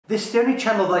This is the only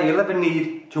channel that you'll ever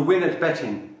need to win at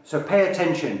betting, so pay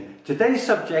attention. Today's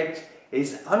subject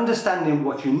is understanding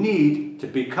what you need to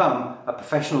become a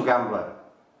professional gambler.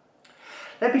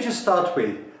 Let me just start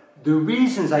with the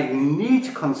reasons that you need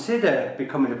to consider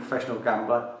becoming a professional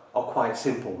gambler are quite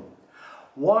simple.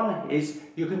 One is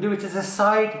you can do it as a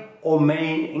side or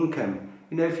main income.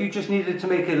 You know, if you just needed to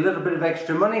make a little bit of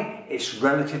extra money, it's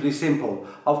relatively simple.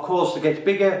 Of course, to get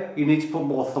bigger, you need to put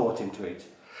more thought into it.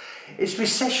 It's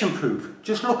recession proof.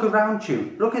 Just look around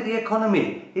you. Look at the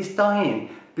economy. It's dying.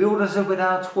 Builders are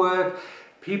without work.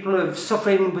 People are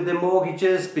suffering with their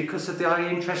mortgages because of the high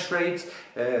interest rates.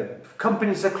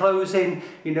 Companies are closing.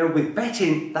 You know, with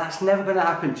betting, that's never going to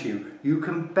happen to you. You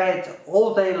can bet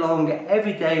all day long,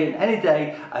 every day and any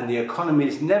day, and the economy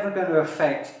is never going to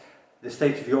affect the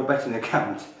state of your betting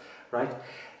account, right?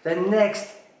 Then next,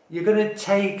 you're going to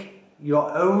take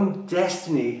your own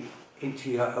destiny into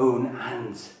your own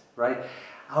hands, right?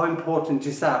 How important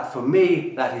is that? For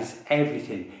me, that is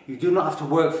everything. You do not have to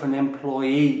work for an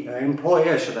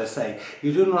employer, should I say.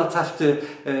 You do not have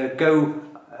to go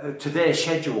to their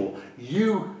schedule.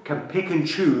 You can pick and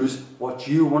choose what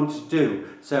you want to do.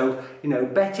 So, you know,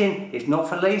 betting is not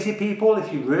for lazy people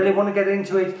if you really want to get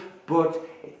into it, but,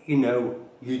 you know,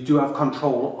 you do have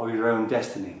control of your own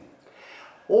destiny.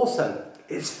 Also,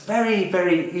 it's very,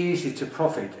 very easy to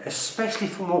profit, especially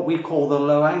from what we call the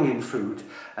low-hanging fruit,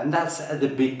 and that's at the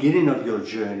beginning of your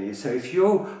journey. So if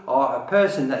you are a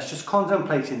person that's just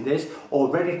contemplating this or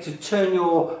ready to turn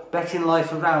your betting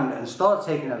life around and start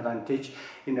taking advantage,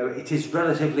 you know, it is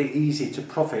relatively easy to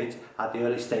profit at the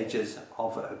early stages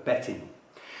of betting.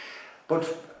 But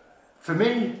for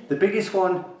me, the biggest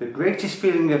one, the greatest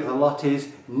feeling of the lot is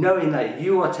knowing that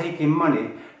you are taking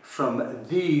money from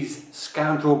these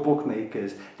scoundrel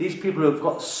bookmakers. These people who have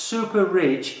got super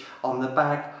rich on the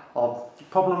back of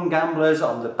problem gamblers,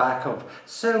 on the back of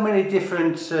so many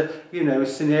different you know,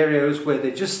 scenarios where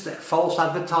they're just false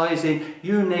advertising,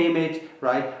 you name it,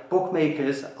 right?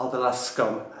 Bookmakers are the last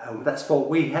scum, and that's what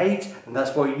we hate, and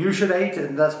that's what you should hate,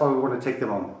 and that's why we want to take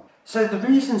them on. So the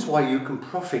reasons why you can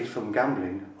profit from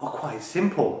gambling are quite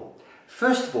simple.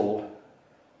 First of all,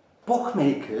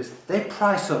 bookmakers, they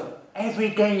price up every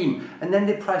game, and then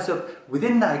they price up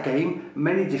within that game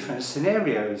many different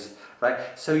scenarios, right?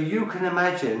 So you can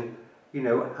imagine, you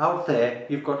know, out there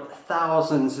you've got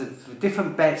thousands of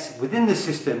different bets within the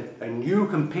system, and you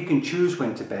can pick and choose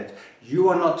when to bet. You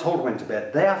are not told when to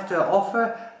bet. They have to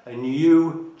offer, and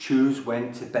you choose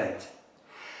when to bet.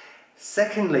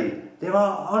 Secondly, there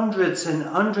are hundreds and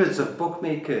hundreds of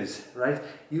bookmakers, right?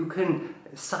 You can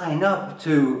sign up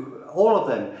to all of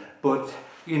them, but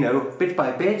you know, bit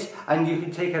by bit, and you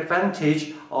can take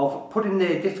advantage of putting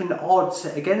their different odds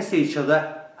against each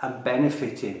other and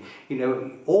benefiting. You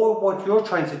know, all what you're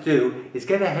trying to do is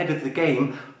get ahead of the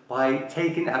game by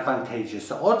taking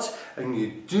advantageous odds, and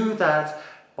you do that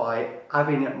by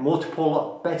having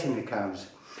multiple betting accounts.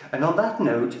 And on that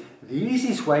note, the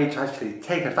easiest way to actually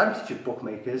take advantage of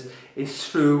bookmakers is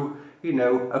through, you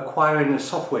know, acquiring a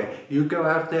software. You go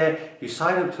out there, you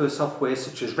sign up to a software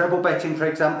such as Rebel Betting, for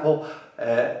example.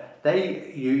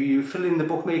 You fill in the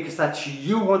bookmakers that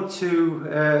you want to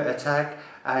attack,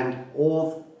 and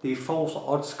all the false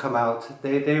odds come out.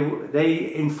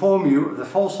 They inform you of the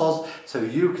false odds so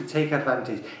you can take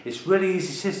advantage. It's really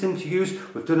easy system to use.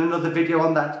 We've done another video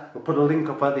on that. We'll put a link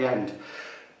up at the end.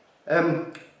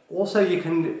 Also, you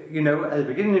can, you know, at the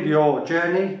beginning of your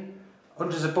journey,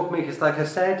 hundreds of bookmakers, like I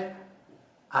said,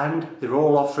 and they're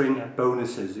all offering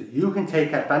bonuses. You can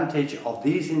take advantage of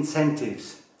these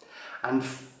incentives. And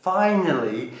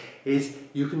finally is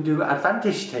you can do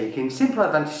advantage taking, simple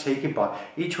advantage taking by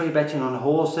each way betting on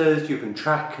horses. You can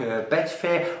track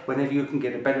Betfair. Whenever you can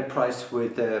get a better price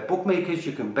with bookmakers,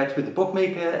 you can bet with the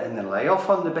bookmaker and then lay off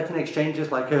on the betting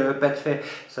exchanges like Betfair.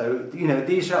 So, you know,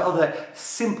 these are other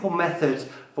simple methods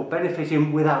for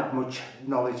benefiting without much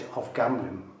knowledge of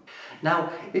gambling.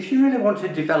 Now, if you really want to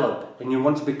develop and you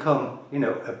want to become, you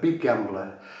know, a big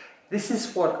gambler, this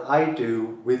is what I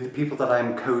do with the people that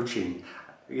I'm coaching.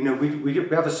 You know, we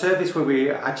have a service where we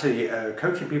actually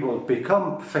coaching people to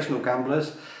become professional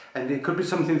gamblers, and it could be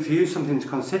something for you, something to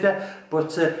consider,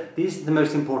 but these are the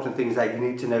most important things that you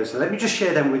need to know. So let me just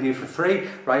share them with you for free,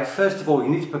 right? First of all, you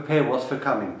need to prepare what's for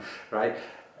coming, right?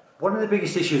 One of the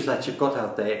biggest issues that you've got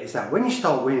out there is that when you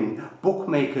start winning,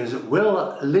 bookmakers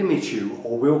will limit you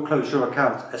or will close your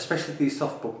account, especially these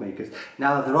soft bookmakers.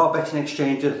 Now, there are betting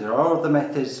exchanges, there are other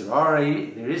methods,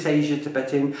 there is Asia to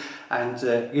bet in,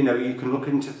 and you know, you can look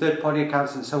into third-party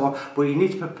accounts and so on, but you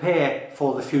need to prepare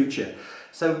for the future.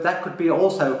 So that could be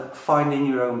also finding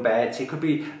your own bets. It could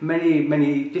be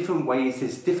many different ways.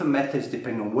 There's different methods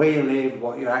depending on where you live,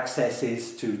 what your access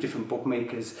is to different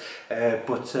bookmakers. Think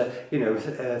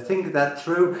that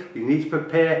through. You need to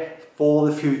prepare for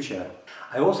the future.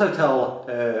 I also tell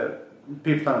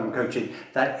people that I'm coaching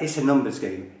that it's a numbers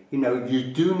game.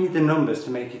 You do need the numbers to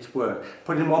make it work.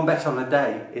 Putting one bet on a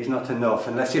day is not enough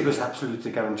unless it was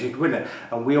absolutely guaranteed winner,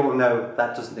 and we all know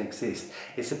that doesn't exist.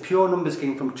 It's a pure numbers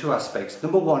game from two aspects.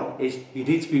 Number one is you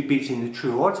need to be beating the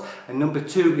true odds, and number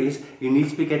two is you need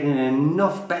to be getting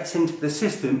enough bets into the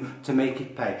system to make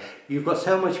it pay. You've got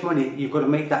so much money, you've got to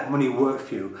make that money work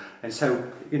for you. And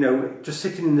so, just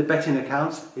sitting in the betting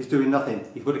accounts is doing nothing.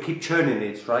 You've got to keep churning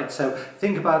it, right? So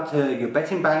think about your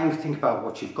betting bank, think about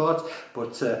what you've got,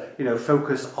 but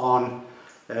focus on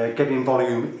getting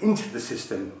volume into the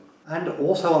system. And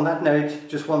also on that note,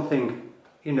 just one thing,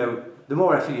 the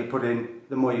more effort you put in,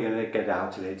 the more you're going to get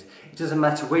out of it. It doesn't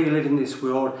matter where you live in this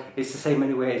world, it's the same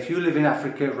anyway. If you live in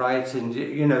Africa, right, and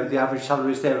the average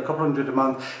salary is there a couple hundred a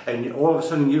month, and all of a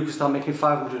sudden you can start making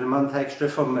 500 a month extra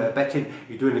from betting,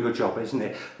 you're doing a good job, isn't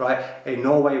it? Right? In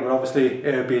Norway it will obviously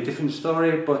be a different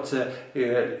story, but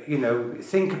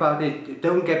think about it.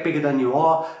 Don't get bigger than you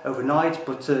are overnight,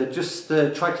 but just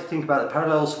try to think about the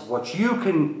parallels of what you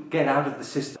can get out of the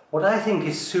system. What I think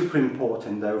is super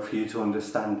important though for you to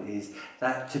understand is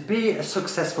that to be a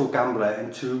successful gambler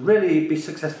and to really be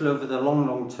successful over the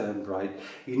long term, right,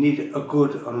 you need a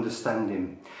good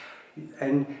understanding.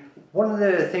 And one of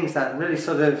the things that really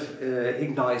sort of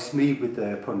ignites me with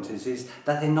the punters is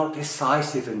that they're not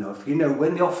decisive enough.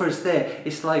 When the offer is there,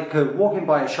 it's like walking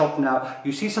by a shop now,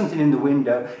 you see something in the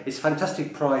window, it's a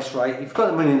fantastic price, right? You've got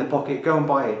the money in the pocket, go and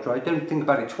buy it, right? Don't think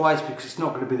about it twice because it's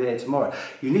not going to be there tomorrow.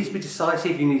 You need to be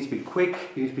decisive, you need to be quick,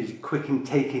 you need to be quick in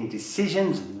taking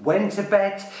decisions, when to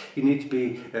bet, you need to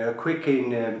be quick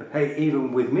in,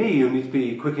 even with me, you need to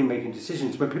be quick in making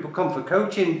decisions. When people come for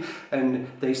coaching and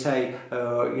they say,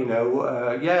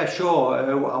 yeah, sure,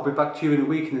 I'll be back to you in a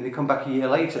week, and then they come back a year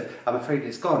later, I'm afraid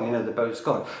it's gone, the boat's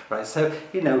gone, right? So,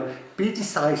 be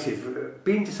decisive.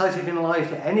 Being decisive in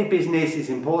life, any business is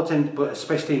important, but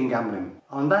especially in gambling.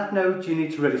 On that note, you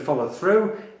need to really follow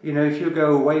through. If you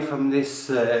go away from this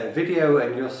video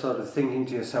and you're sort of thinking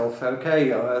to yourself, okay,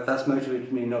 that's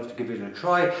motivated me enough to give it a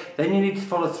try, then you need to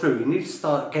follow through. You need to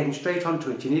start getting straight onto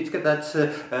it. You need to get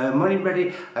that money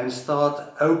ready and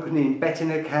start opening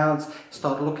betting accounts,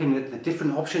 start looking at the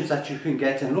different options that you can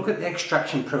get, and look at the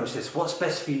extraction process. What's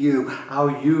best for you? How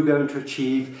are you going to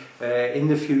achieve in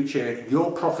the future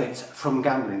your profits from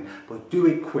gambling? But do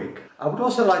it quick. I would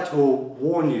also like to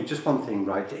warn you just one thing,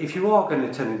 right? If you are going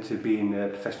to turn into being a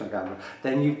professional gambler,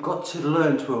 then you've got to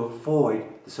learn to avoid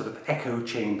the sort of echo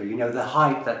chamber, the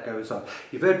hype that goes on.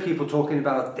 You've heard people talking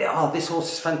about, this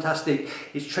horse is fantastic,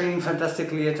 it's training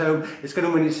fantastically at home, it's going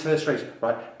to win its first race,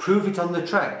 right? Prove it on the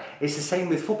track. It's the same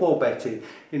with football betting.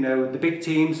 The big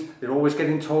teams, they're always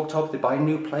getting talked up, they're buying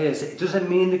new players. It doesn't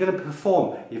mean they're going to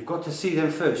perform. You've got to see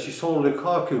them first. You saw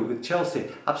Lukaku with Chelsea,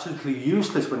 absolutely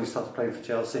useless when he started playing for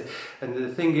Chelsea. And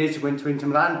the thing is, he went to Inter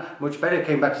Milan, much better,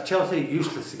 came back to Chelsea,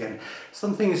 useless again.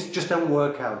 Some things just don't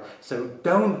work out. So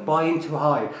don't buy into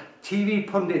hype. TV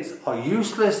pundits are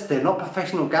useless, they're not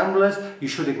professional gamblers, you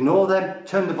should ignore them,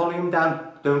 turn the volume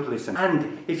down, don't listen.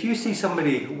 And if you see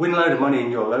somebody win a load of money in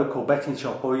your local betting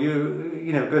shop, or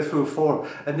you go through a forum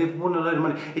and they've won a load of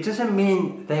money, it doesn't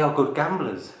mean they are good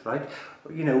gamblers, right?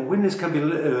 Winners can be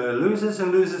losers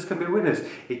and losers can be winners.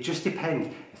 It just depends.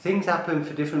 Things happen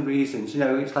for different reasons.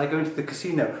 It's like going to the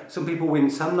casino. Some people win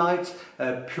some nights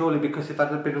purely because they've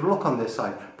had a bit of luck on their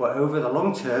side. But over the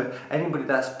long term, anybody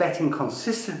that's betting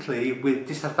consistently with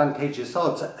disadvantageous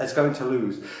odds is going to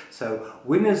lose. So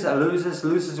winners are losers,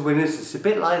 losers are winners. It's a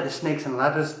bit like the snakes and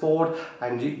ladders board,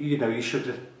 and you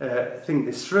should think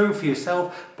this through for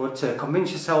yourself, but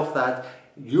convince yourself that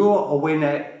you're a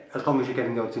winner as long as you're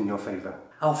getting the odds in your favour.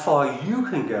 How far you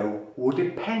can go will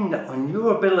depend on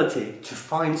your ability to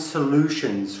find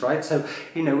solutions, right? So,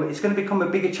 it's going to become a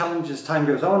bigger challenge as time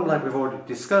goes on, like we've already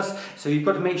discussed. So you've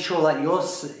got to make sure that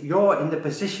you're in the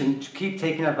position to keep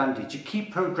taking advantage, you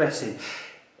keep progressing.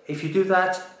 If you do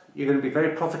that, you're going to be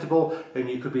very profitable and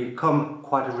you could become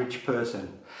quite a rich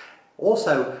person.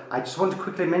 Also, I just want to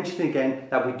quickly mention again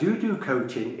that we do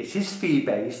coaching. It is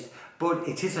fee-based, but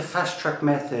it is a fast-track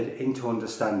method into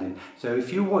understanding. So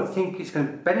if you think it's going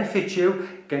to benefit you,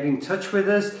 get in touch with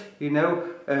us.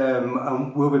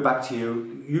 and we'll be back to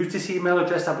you. Use this email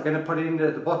address that we're going to put in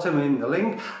at the bottom in the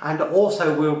link, and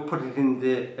also we'll put it in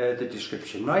the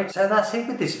description, right? So that's it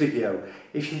with this video.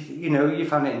 If you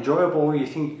found it enjoyable, or you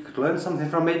think you could learn something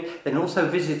from it, then also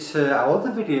visit our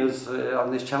other videos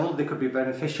on this channel. They could be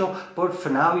beneficial. But for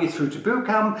now, you're through to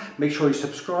bootcamp. Make sure you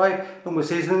subscribe, and we'll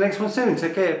see you in the next one soon.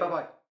 Take care. Bye bye.